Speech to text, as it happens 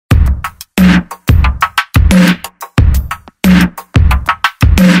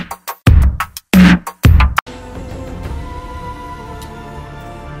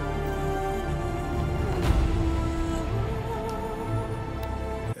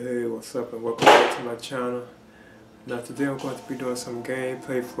Hey, what's up and welcome back to my channel. Now today I'm going to be doing some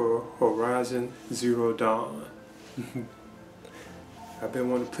gameplay for Horizon Zero Dawn. I've been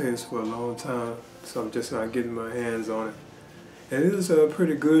wanting to play this for a long time, so I'm just not getting my hands on it. And it is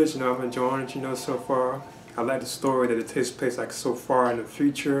pretty good, I'm enjoying it, so far. I like the story that it takes place like so far in the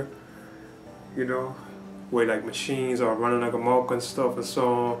future, where like machines are running like amok and stuff and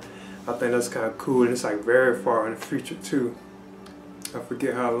so on. I think that's kind of cool, and it's like very far in the future too. I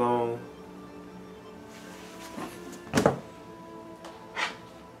forget how long.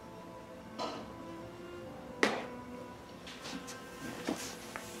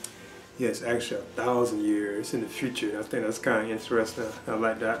 Yeah, it's actually 1,000 years in the future. I think that's kind of interesting. I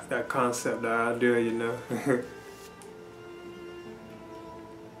like that concept, the idea,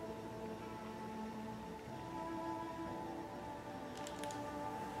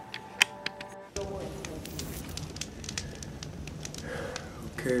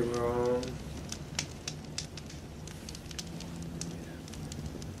 Okay, wrong.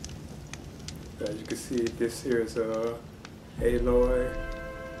 As you can see, this here is Aloy.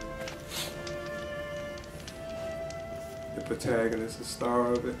 The protagonist, the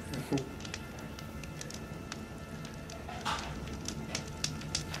star of it.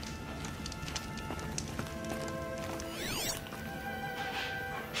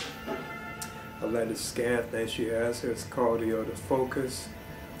 I like the scan thing she has here. It's called the focus.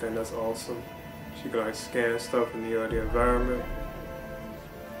 I think that's awesome. She can like scan stuff in the environment.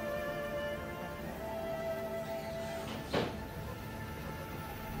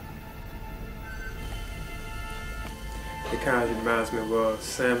 It kind of reminds me of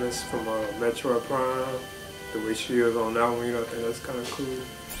Samus from Metroid Prime. The way she is on that one, I think that's kind of cool.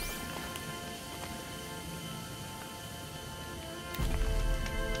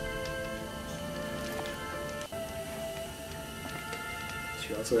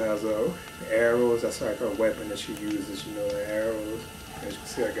 She also has arrows. That's like her weapon that she uses, arrows. As you can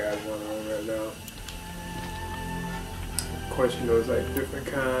see, I got one on right now. Of course, there's like different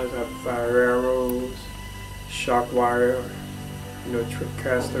kinds. I have fire arrows, shock wire, trick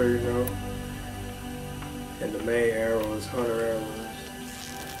caster, and the main arrow is hunter arrows.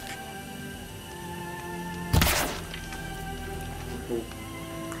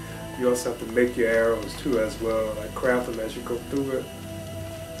 You also have to make your arrows too as well, like craft them as you go through it.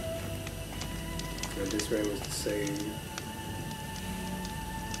 And this way was to save.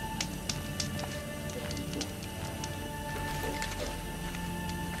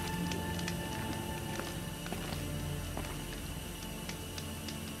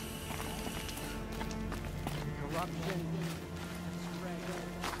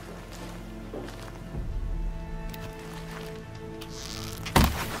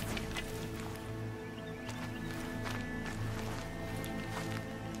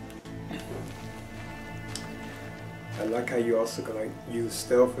 I like how you also can like use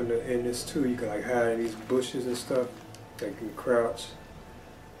stealth in this too. You can like hide in these bushes and stuff. Like you can crouch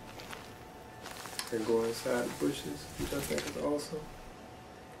and go inside the bushes, which I think is awesome.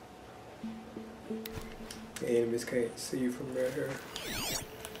 The enemies can't see you from right here.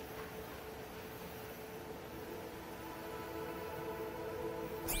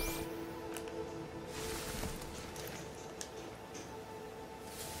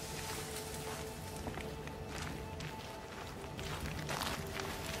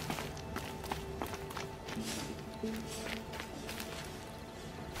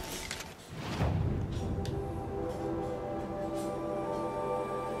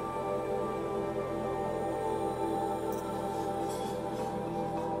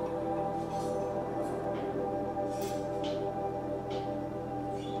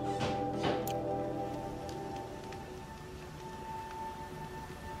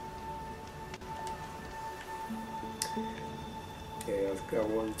 Yeah, I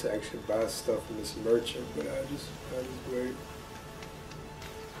wanted to actually buy stuff from this merchant, but I just wait.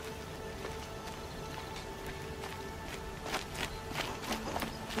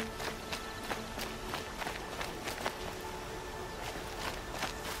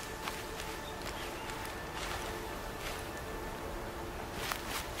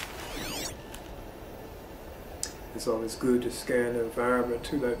 It's always good to scan the environment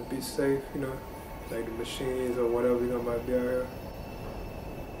too, like to be safe, like the machines or whatever might be out here.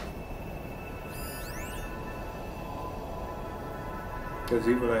 There's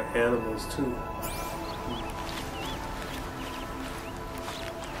even like animals too.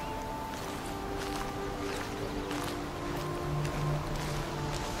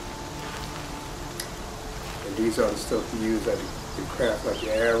 And these are the stuff you use like to craft like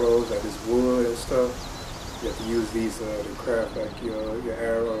your arrows, like this wood and stuff. You have to use these to craft like your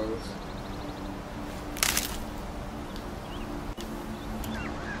arrows.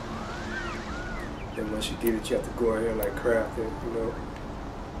 And once you get it, you have to go in here and like craft it, you know.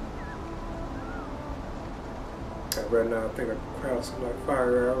 Like right now, I think I can craft some like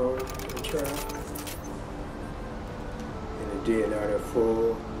fire arrows and try. And it did, now they're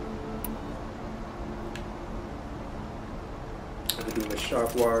full. I can do the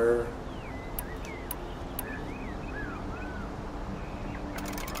sharp wire.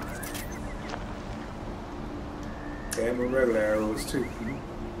 And my regular arrows too.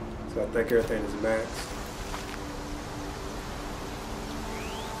 So I think everything is maxed.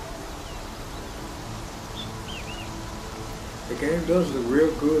 The game does look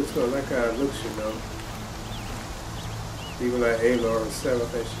real good, so I like how it looks, you know. Even like Aloy herself, I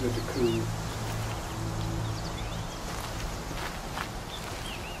think she looked cool.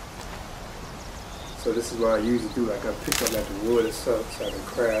 So this is what I usually do, like I pick up like the wood and stuff so I can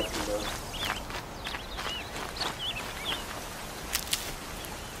craft, you know.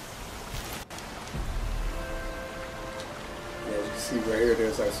 See right here,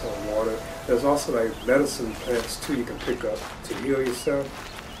 there's like some water. There's also like medicine plants too you can pick up to heal yourself.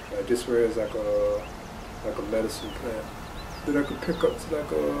 This way is like a medicine plant that I could pick up to like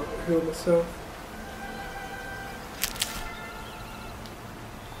heal myself.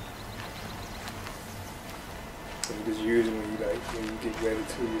 And you just use it when you get ready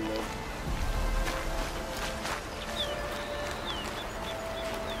to, you know.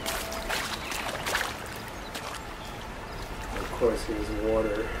 Of course, here's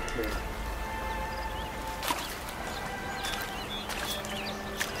water here.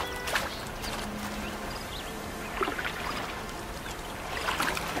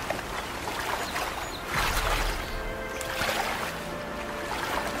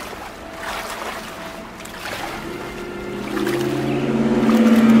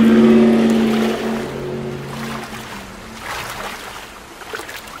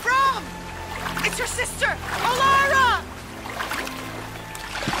 It's your sister! Alone!